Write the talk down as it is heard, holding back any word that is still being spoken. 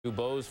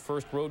Bo's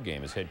first road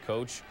game as head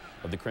coach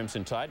of the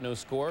Crimson Tide. No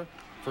score.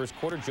 First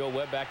quarter, Joe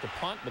Webb back to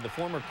punt, but the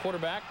former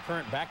quarterback,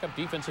 current backup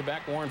defensive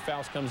back Warren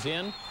Faust comes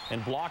in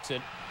and blocks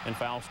it, and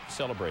Faust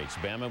celebrates.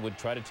 Bama would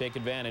try to take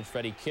advantage.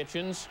 Freddie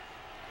Kitchens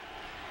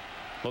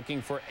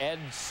looking for Ed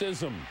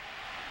Sissom.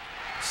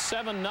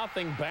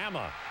 7-0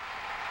 Bama.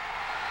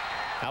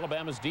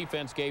 Alabama's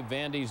defense gave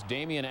Vandy's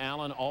Damian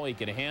Allen all he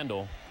could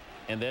handle,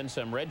 and then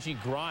some. Reggie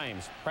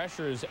Grimes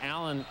pressures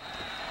Allen.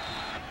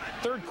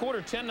 Third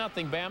quarter,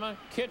 10-0 Bama.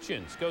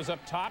 Kitchens goes up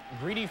top,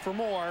 greedy for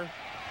more.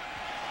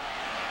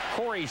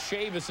 Corey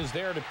Chavis is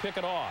there to pick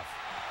it off.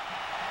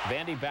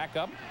 Vandy back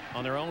up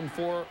on their own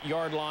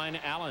 4-yard line.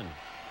 Allen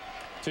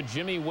to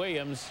Jimmy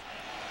Williams,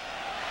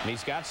 and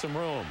he's got some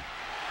room.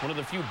 One of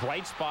the few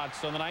bright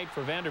spots on the night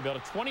for Vanderbilt, a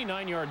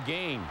 29-yard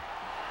gain.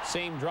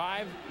 Same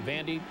drive,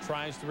 Vandy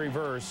tries to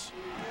reverse.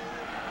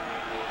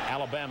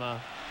 Alabama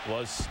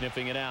was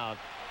sniffing it out.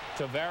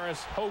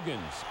 Tavares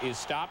Hogans is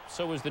stopped,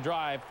 so is the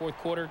drive. Fourth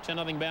quarter,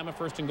 10-0 Bama,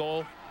 first and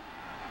goal.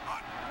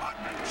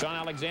 Sean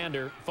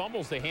Alexander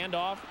fumbles the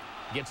handoff,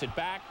 gets it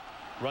back,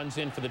 runs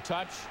in for the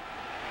touch.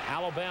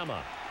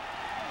 Alabama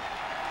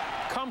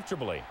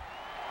comfortably,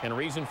 and a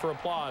reason for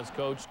applause,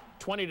 Coach.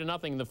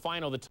 20-0 in the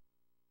final.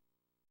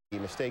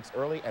 Mistakes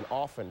early and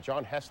often.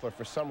 John Hessler,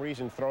 for some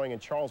reason, throwing in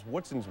Charles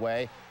Woodson's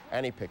way,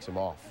 and he picks him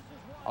off.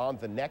 On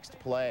the next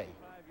play,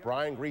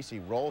 Brian Greasy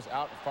rolls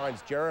out and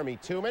finds Jeremy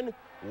Tooman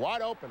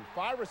wide open.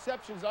 5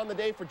 receptions on the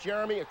day for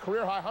Jeremy, a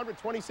career-high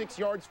 126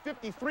 yards,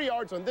 53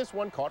 yards on this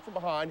one, caught from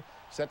behind.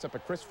 Sets up a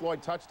Chris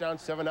Floyd touchdown,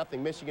 7-0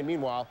 Michigan.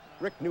 Meanwhile,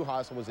 Rick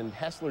Neuheisel was in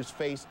Hessler's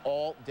face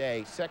all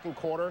day. Second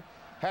quarter,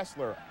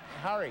 Hessler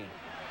harried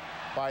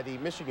by the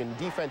Michigan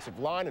defensive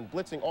line and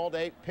blitzing all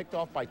day, picked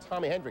off by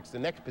Tommy Hendricks. The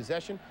next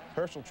possession,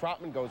 Herschel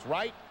Troutman goes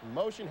right, in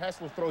motion,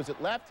 Hessler throws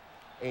it left.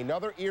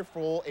 Another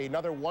earful,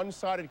 another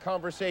one-sided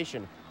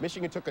conversation.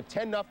 Michigan took a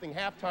 10-0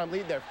 halftime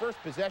lead. Their first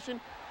possession,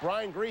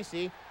 Brian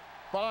Greasy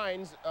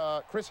finds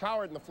Chris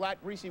Howard in the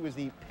flat. Greasy was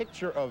the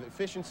picture of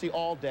efficiency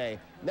all day.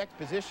 Next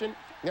possession,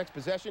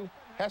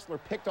 Hessler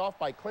picked off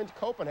by Clint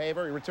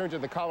Copenhaver. He returns to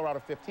the Colorado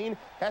 15.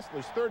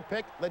 Hessler's third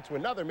pick led to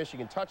another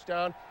Michigan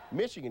touchdown.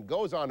 Michigan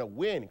goes on to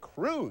win.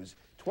 Cruise,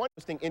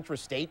 20th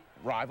intrastate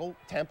rival,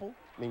 Temple.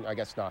 I mean, I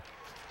guess not.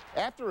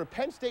 After a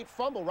Penn State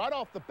fumble right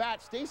off the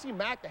bat, Stacey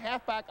Mack, the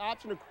halfback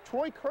option of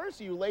Troy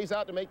Kersey, who lays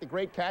out to make the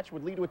great catch,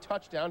 would lead to a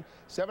touchdown.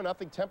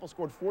 7-0 Temple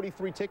scored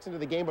 43 ticks into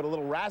the game, but a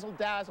little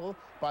razzle-dazzle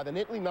by the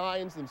Nittany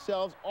Lions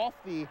themselves. Off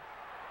the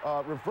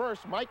reverse,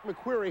 Mike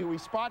McQuarrie, who we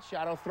spot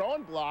shadow,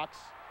 throwing blocks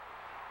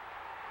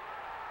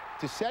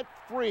to set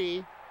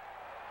free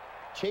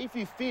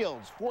Chafee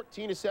Fields,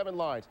 14-7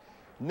 Lions.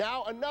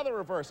 Now another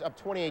reverse, up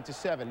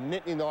 28-7,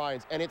 Nittany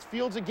Lions, and it's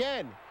Fields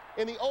again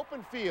in the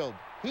open field.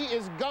 He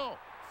is gone.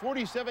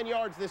 47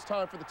 yards this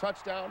time for the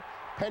touchdown.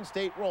 Penn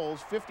State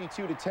rolls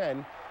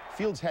 52-10.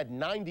 Fields had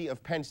 90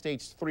 of Penn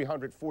State's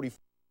 344.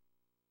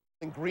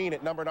 Green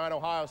at number 9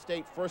 Ohio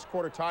State. First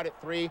quarter tied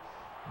at 3.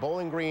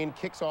 Bowling Green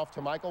kicks off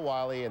to Michael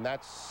Wiley, and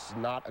that's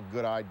not a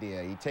good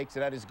idea. He takes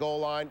it at his goal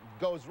line,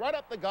 goes right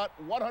up the gut,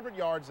 100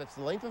 yards. That's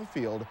the length of the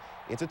field.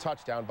 It's a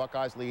touchdown.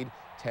 Buckeyes lead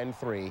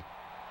 10-3.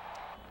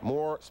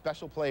 More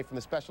special play from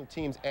the special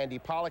teams. Andy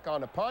Pollock on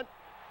the punt.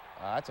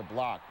 That's a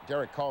block.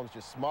 Derek Combs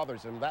just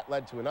smothers him. That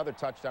led to another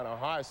touchdown.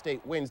 Ohio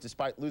State wins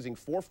despite losing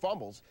 4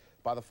 fumbles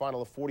by the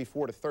final of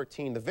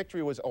 44-13. The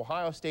victory was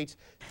Ohio State's.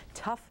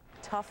 Tough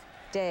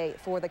day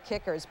for the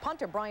kickers.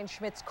 Punter Brian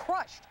Schmitz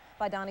crushed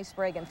by Donnie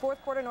Spragan.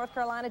 Fourth quarter, North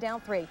Carolina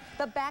down 3.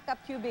 The backup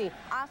QB,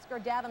 Oscar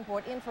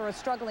Davenport, in for a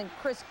struggling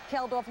Chris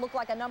Keldorf. Looked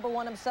like a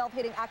 #1 himself,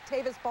 hitting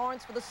Octavius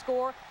Barnes for the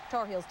score.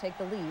 Tar Heels take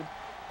the lead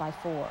by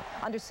 4.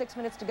 Under 6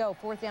 minutes to go.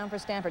 4th down for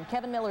Stanford.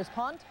 Kevin Miller's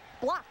punt,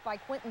 blocked by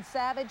Quentin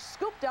Savage,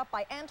 scooped up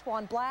by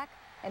Antoine Black,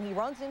 and he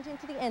runs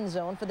into the end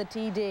zone for the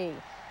TD.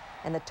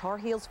 And the Tar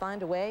Heels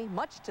find a way,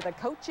 much to the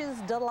coach's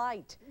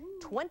delight.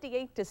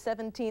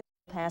 28-17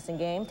 passing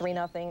game,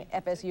 3-0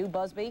 FSU.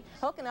 Busby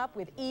hooking up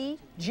with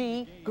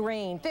E.G.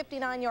 Green.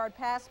 59-yard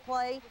pass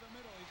play.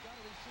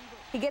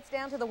 He gets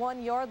down to the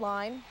 1-yard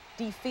line.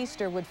 D.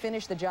 Feaster would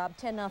finish the job.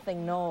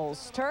 10-0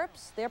 Noles.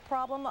 Terps, their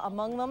problem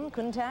among them,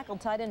 couldn't tackle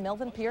tight end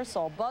Melvin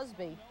Pearsall.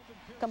 Busby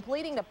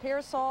completing to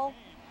Pearsall,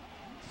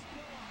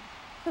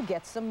 who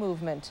gets some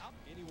movement.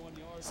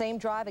 Same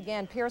drive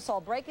again. Pearsall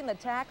breaking the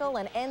tackle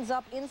and ends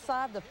up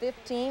inside the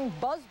 15.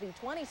 Busby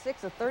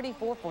 26 of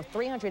 34 for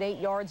 308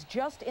 yards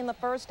just in the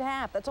first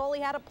half. That's all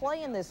he had to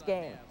play in this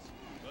game.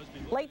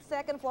 Late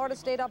second, Florida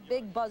State up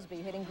big. Busby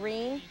hitting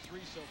Green.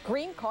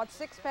 Green caught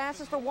 6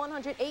 passes for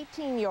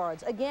 118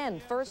 yards.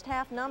 Again, first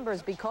half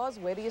numbers, because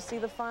where do you see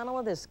the final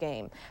of this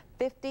game?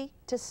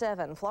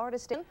 50-7. Florida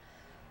State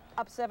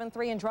up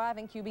 7-3 and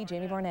driving. QB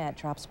Jamie Barnett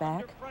drops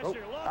back.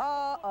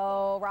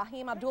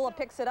 Raheem Abdullah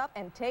picks it up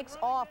and takes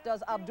off.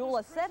 Does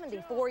Abdullah,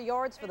 74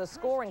 yards for the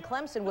score, and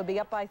Clemson would be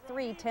up by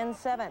 3,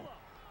 10-7.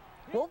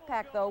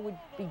 Wolfpack, though, would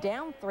be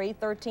down 3,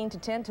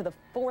 13-10 to the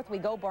 4th. We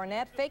go.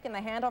 Barnett faking the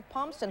handoff,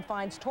 pumps and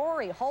finds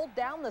Torrey. Hold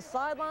down the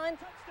sideline,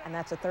 and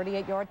that's a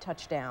 38-yard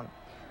touchdown.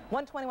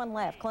 1:21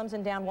 left.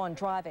 Clemson down 1,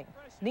 driving.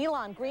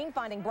 Nealon Green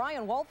finding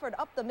Brian Walford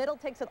up the middle,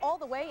 takes it all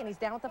the way, and he's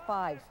down at the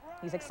 5.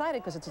 He's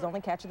excited because it's his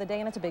only catch of the day,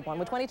 and it's a big one.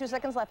 With 22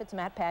 seconds left, it's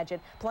Matt Padgett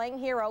playing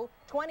hero,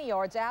 20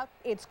 yards out.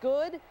 It's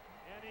good.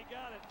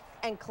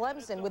 And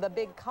Clemson with a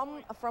big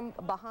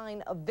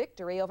come-from-behind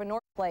victory over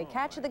North Play.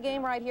 Catch of the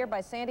game right here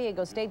by San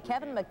Diego State.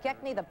 Kevin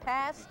McKechnie, the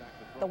pass,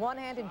 the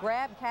one-handed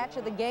grab, catch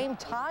of the game.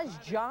 Taj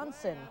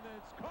Johnson,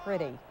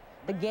 pretty.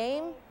 The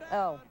game,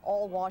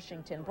 all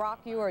Washington. Brock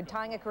Eward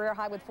tying a career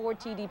high with 4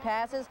 TD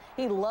passes.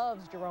 He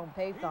loves Jerome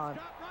Pathon.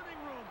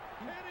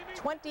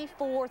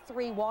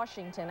 24-3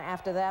 Washington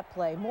after that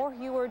play. More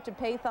Eward to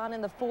Pathon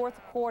in the 4th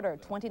quarter.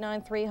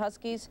 29-3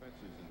 Huskies.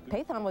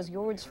 Pathon was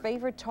Eward's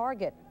favorite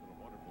target.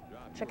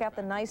 Check out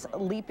the nice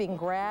leaping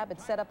grab.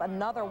 It set up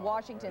another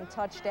Washington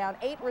touchdown.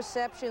 8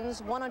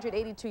 receptions,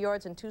 182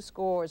 yards, and 2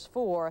 scores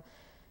for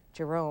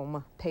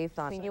Jerome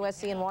Pathon.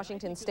 USC and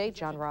Washington State,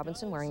 John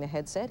Robinson wearing the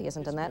headset. He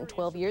hasn't done that in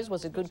 12 years.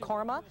 Was it good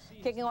karma?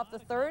 Kicking off the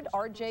 3rd,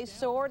 R.J.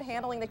 Sword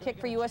handling the kick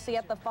for USC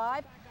at the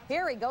 5.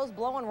 Here he goes,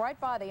 blowing right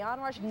by the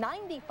onrush.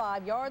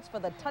 95 yards for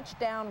the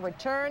touchdown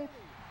return.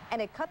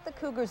 And it cut the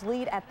Cougars'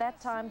 lead at that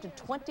time to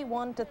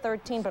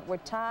 21-13, but we're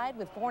tied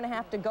with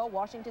 4.5 to go.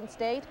 Washington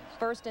State,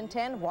 1st and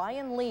 10.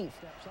 Ryan Leaf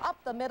up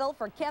the middle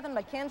for Kevin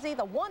McKenzie.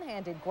 The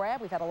one-handed grab.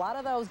 We've had a lot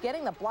of those.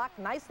 Getting the block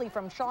nicely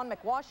from Sean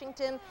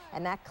McWashington,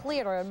 and that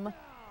cleared him.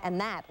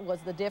 And that was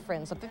the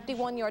difference. A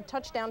 51-yard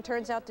touchdown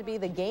turns out to be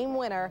the game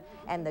winner,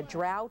 and the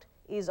drought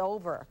is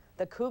over.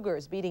 The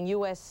Cougars beating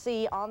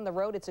USC on the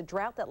road. It's a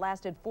drought that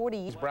lasted 40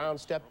 years. Brown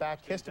stepped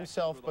back, kissed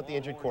himself, but the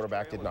injured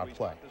quarterback did not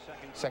play.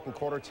 2nd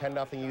quarter,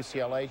 10-0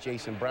 UCLA.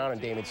 Jason Brown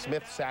and Damon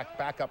Smith sack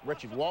backup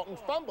Richard Walton.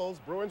 Fumbles.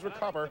 Bruins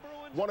recover.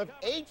 One of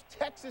 8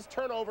 Texas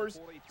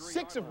turnovers,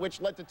 6 of which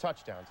led to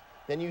touchdowns.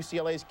 Then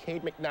UCLA's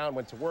Cade McNown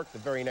went to work the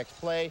very next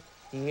play.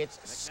 He hits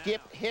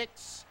Skip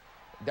Hicks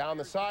down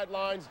the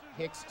sidelines.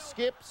 Hicks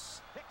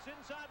skips.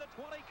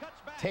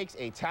 Takes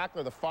a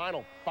tackler, the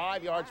final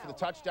 5 yards for the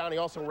touchdown. He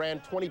also ran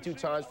 22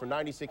 times for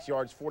 96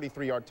 yards,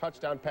 43-yard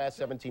touchdown pass,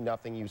 17-0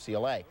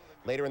 UCLA.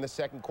 Later in the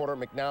 2nd quarter,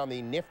 McNown,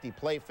 the nifty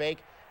play fake,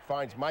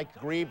 finds Mike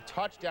Grebe,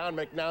 touchdown.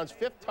 McNown's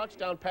 5th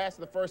touchdown pass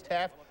in the first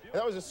half, and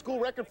that was a school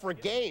record for a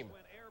game.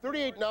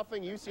 38-0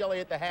 UCLA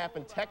at the half,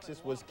 and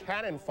Texas was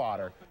cannon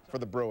fodder for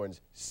the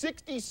Bruins.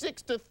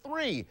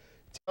 66-3.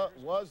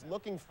 Was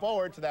looking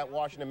forward to that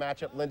Washington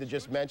matchup Linda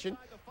just mentioned,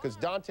 because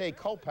Dante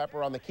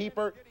Culpepper on the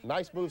keeper.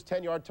 Nice moves,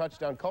 10-yard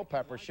touchdown.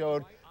 Culpepper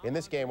showed in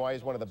this game why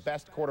he's one of the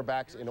best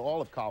quarterbacks in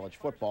all of college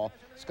football.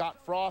 Scott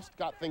Frost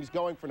got things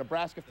going for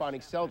Nebraska,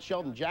 finding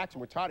Sheldon Jackson.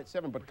 We're tied at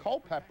 7, but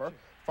Culpepper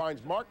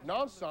finds Mark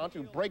Nonsant,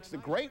 who breaks the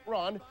great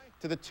run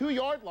to the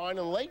 2-yard line in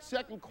the late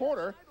 2nd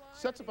quarter.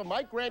 Sets up a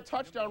Mike Grant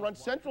touchdown run.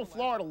 Central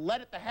Florida led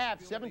at the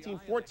half,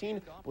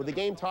 17-14, with the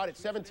game tied at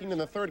 17 in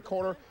the 3rd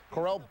quarter.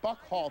 Correll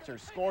Buckhalter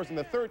scores in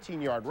the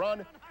 13-yard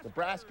run.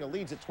 Nebraska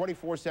leads at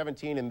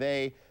 24-17, and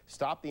they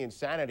stop the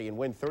insanity and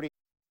win 30.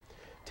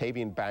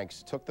 Tavian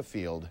Banks took the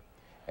field,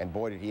 and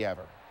boy, did he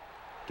ever.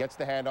 Gets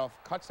the handoff,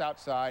 cuts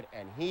outside,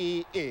 and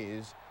he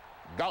is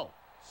gone.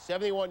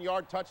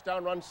 71-yard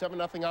touchdown run,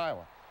 7-0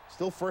 Iowa.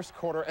 Still 1st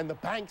quarter, and the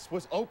Banks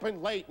was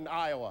open late in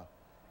Iowa.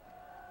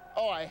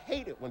 Oh, I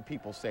hate it when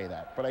people say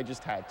that, but I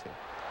just had to.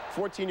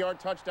 14-yard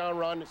touchdown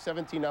run,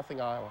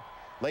 17-0 Iowa.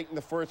 Late in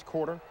the 1st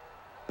quarter,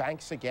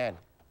 Banks again.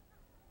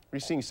 We're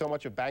seeing so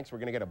much of Banks, we're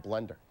going to get a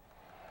blender.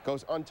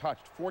 Goes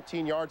untouched,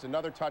 14 yards,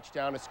 another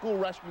touchdown, a school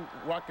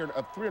record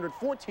of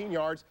 314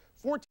 yards.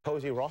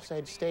 Cozy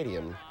Rosshead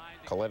Stadium.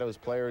 Coletto's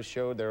players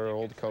showed their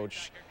old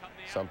coach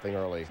something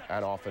early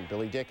and often.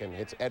 Billy Dicken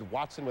hits Ed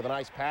Watson with a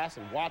nice pass,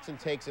 and Watson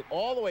takes it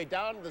all the way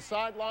down to the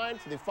sideline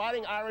to the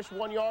Fighting Irish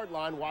 1-yard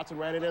line. Watson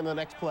ran it in the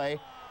next play.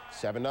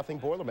 7-0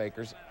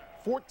 Boilermakers.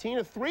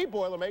 14-3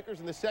 Boilermakers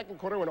in the 2nd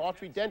quarter when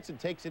Autry Denson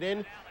takes it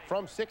in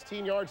from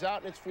 16 yards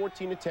out, and it's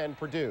 14-10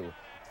 Purdue.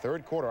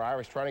 3rd quarter,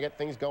 Irish trying to get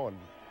things going.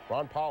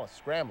 Ron Paulus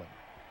scrambling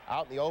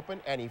out in the open,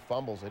 and he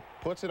fumbles it.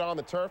 Puts it on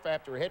the turf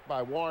after a hit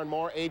by Warren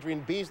Moore.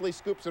 Adrian Beasley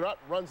scoops it up,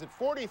 runs it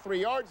 43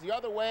 yards the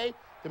other way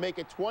to make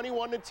it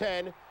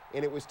 21-10,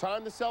 and it was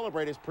time to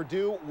celebrate as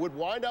Purdue would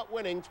wind up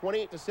winning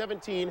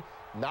 28-17.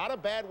 Not a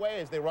bad way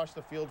as they rush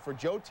the field for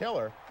Joe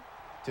Tiller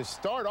to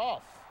start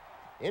off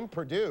in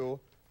Purdue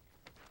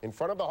in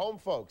front of the home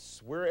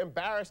folks. We're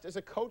embarrassed as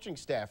a coaching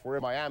staff. We're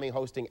in Miami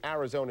hosting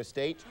Arizona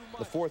State.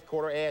 The 4th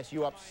quarter,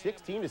 ASU up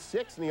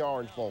 16-6 in the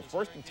Orange Bowl.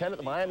 1st and 10 at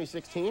the Miami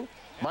 16.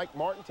 Mike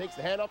Martin takes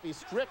the handoff. He's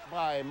stripped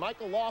by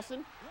Michael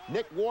Lawson.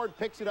 Nick Ward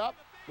picks it up.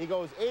 He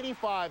goes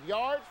 85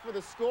 yards for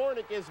the score, and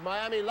it gives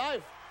Miami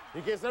life.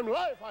 He gives them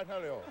life, I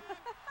tell you.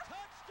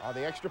 On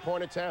the extra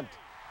point attempt,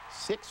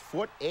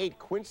 6'8"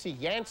 Quincy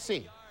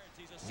Yancey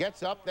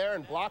gets up there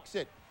and blocks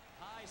it.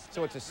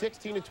 So it's a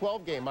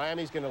 16-12 game.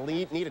 Miami's going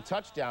to need a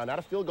touchdown, not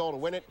a field goal to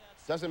win it.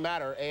 Doesn't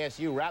matter.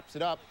 ASU wraps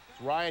it up.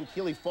 Ryan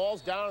Keeley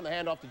falls down on the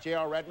handoff to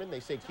J.R. Redmond. They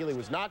say Keeley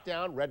was not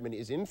down. Redmond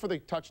is in for the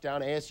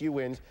touchdown. ASU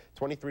wins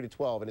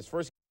 23-12. And his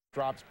first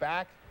drops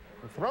back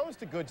and throws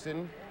to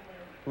Goodson,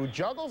 who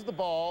juggles the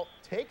ball,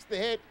 takes the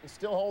hit, and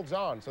still holds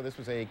on. So this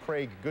was a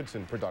Craig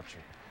Goodson production.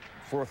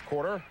 4th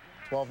quarter,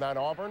 12-9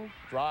 Auburn,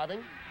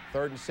 driving,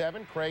 3rd and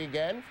 7. Craig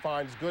again,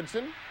 finds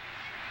Goodson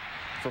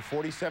for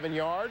 47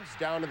 yards,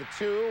 down to the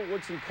 2.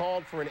 Woodson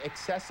called for an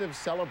excessive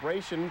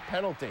celebration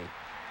penalty.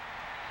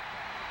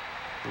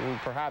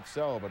 Perhaps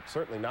so, but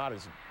certainly not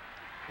as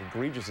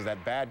egregious as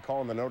that bad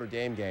call in the Notre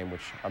Dame game,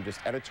 which I'm just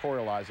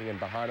editorializing and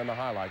behind on the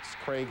highlights.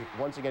 Craig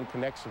once again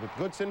connects with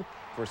Goodson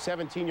for a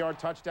 17-yard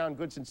touchdown.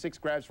 Goodson 6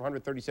 grabs for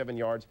 137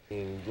 yards.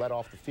 Being led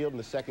off the field in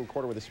the second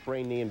quarter with a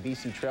sprained knee, and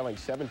BC trailing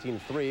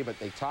 17-3, but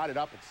they tied it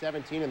up at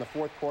 17 in the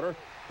fourth quarter.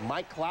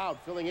 Mike Cloud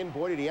filling in,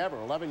 boy did he ever.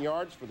 11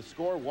 yards for the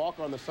score.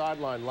 Walker on the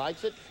sideline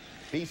likes it.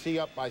 BC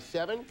up by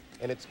 7,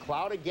 and it's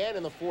Cloud again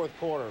in the fourth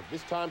quarter.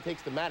 This time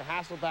takes the Matt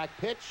Hasselback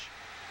pitch.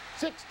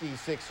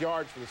 66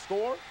 yards for the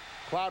score.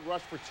 Cloud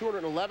rushed for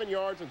 211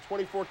 yards and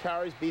 24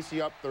 carries. BC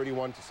up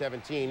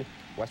 31-17.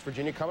 West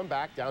Virginia coming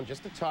back, down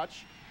just a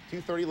touch.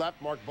 2:30 left.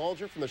 Mark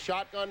Bulger from the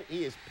shotgun.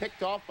 He is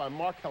picked off by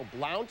Markel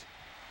Blount.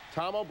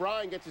 Tom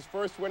O'Brien gets his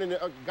first win, and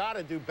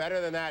gotta do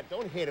better than that.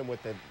 Don't hit him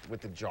with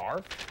the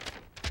jar.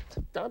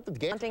 Down the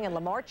game. And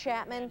Lamar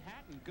Chapman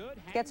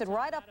gets it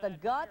right up the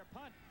gut.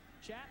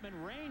 Chapman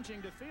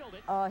ranging to field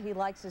it. Oh, he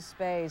likes his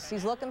space.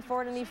 He's looking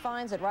for it, and he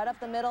finds it right up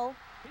the middle.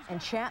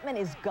 And Chapman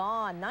is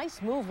gone. Nice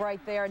move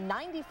right there.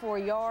 94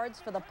 yards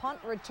for the punt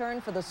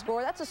return for the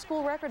score. That's a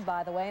school record,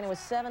 by the way, and it was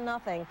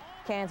 7-0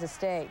 Kansas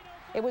State.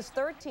 It was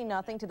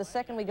 13-0 to the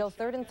second we go,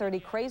 3rd and 30.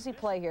 Crazy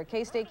play here.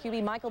 K-State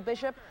QB Michael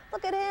Bishop,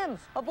 look at him,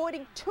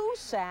 avoiding 2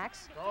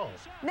 sacks. Oh.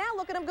 Now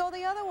look at him go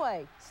the other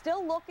way.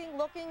 Still looking,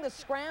 the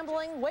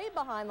scrambling, way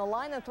behind the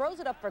line, and throws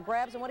it up for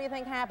grabs. And what do you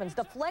think happens?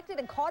 Deflected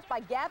and caught by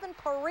Gavin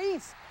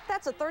Parise.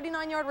 That's a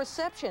 39-yard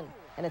reception.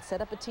 And it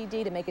set up a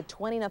TD to make it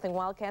 20-0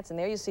 Wildcats. And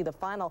there you see the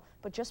final,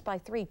 but just by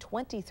 3,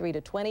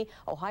 23-20.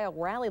 Ohio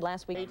rallied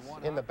last week.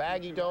 In the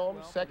Baggy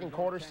Dome, second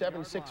quarter,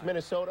 7-6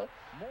 Minnesota.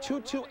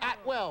 2-2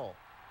 Atwell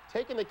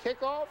taking the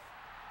kickoff,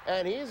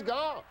 and he's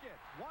gone.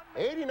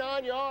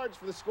 89 yards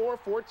for the score,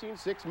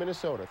 14-6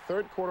 Minnesota.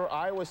 Third quarter,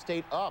 Iowa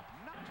State up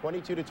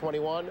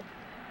 22-21.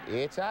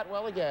 It's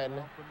Atwell again,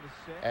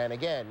 and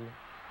again,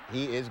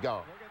 he is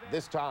gone.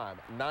 This time,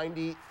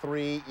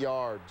 93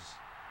 yards.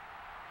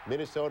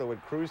 Minnesota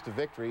would cruise to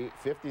victory,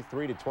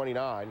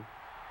 53-29,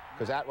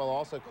 because Atwell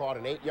also caught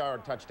an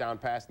 8-yard touchdown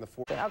pass in the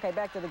fourth. Okay,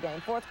 back to the game.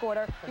 Fourth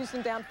quarter,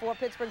 Houston down 4,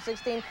 Pittsburgh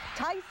 16.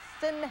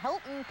 Tyson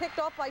Helton picked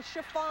off by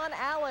Chiffon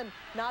Allen.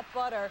 Not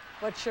Butter,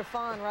 but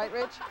Chiffon, right,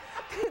 Rich?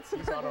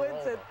 Pittsburgh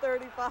wins at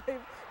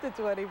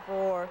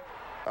 35-24.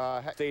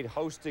 State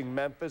hosting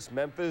Memphis.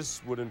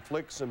 Memphis would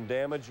inflict some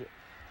damage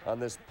on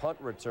this punt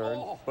return,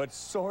 but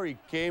Sori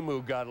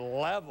Kemu got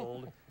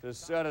leveled to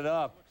set it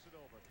up.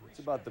 It's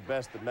about the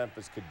best that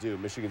Memphis could do.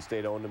 Michigan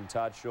State owned him.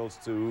 Todd Schultz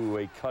to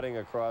a cutting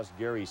across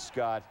Gary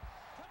Scott.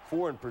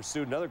 4 in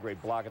pursuit. Another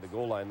great block at the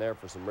goal line there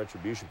for some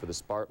retribution for the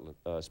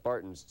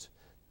Spartans.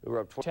 Who were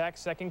up 20. Tech,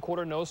 second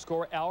quarter, no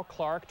score. Al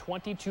Clark,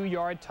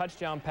 22-yard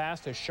touchdown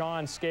pass to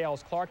Sean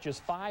Scales. Clark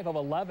just 5 of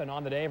 11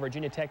 on the day.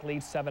 Virginia Tech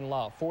leads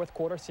 7-0. Fourth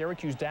quarter,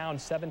 Syracuse down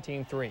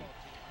 17-3.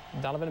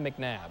 Donovan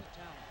McNabb.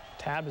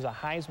 Tab is a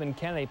Heisman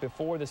candidate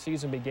before the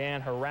season began,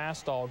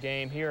 harassed all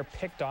game. Here,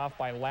 picked off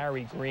by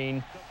Larry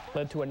Green,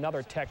 led to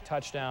another Tech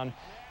touchdown,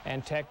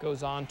 and Tech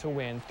goes on to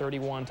win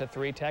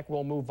 31-3. Tech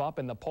will move up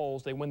in the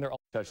polls. They win their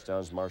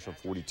touchdowns. Marshall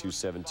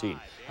 42-17.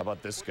 How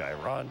about this guy,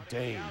 Ron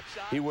Dane?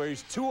 He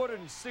weighs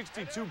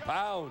 262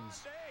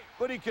 pounds,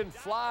 but he can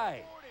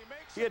fly.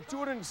 He had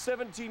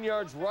 217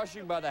 yards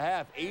rushing by the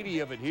half, 80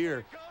 of it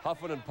here,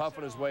 huffing and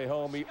puffing his way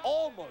home. He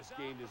almost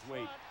gained his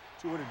weight.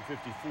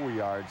 254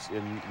 yards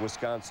in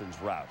Wisconsin's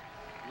route.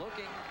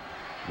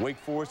 Wake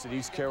Forest at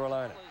East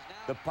Carolina.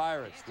 The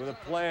Pirates with a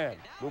plan.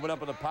 Moving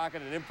up in the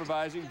pocket and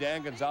improvising.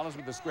 Dan Gonzalez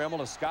with the scramble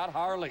to Scott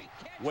Harley.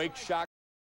 Wake shot.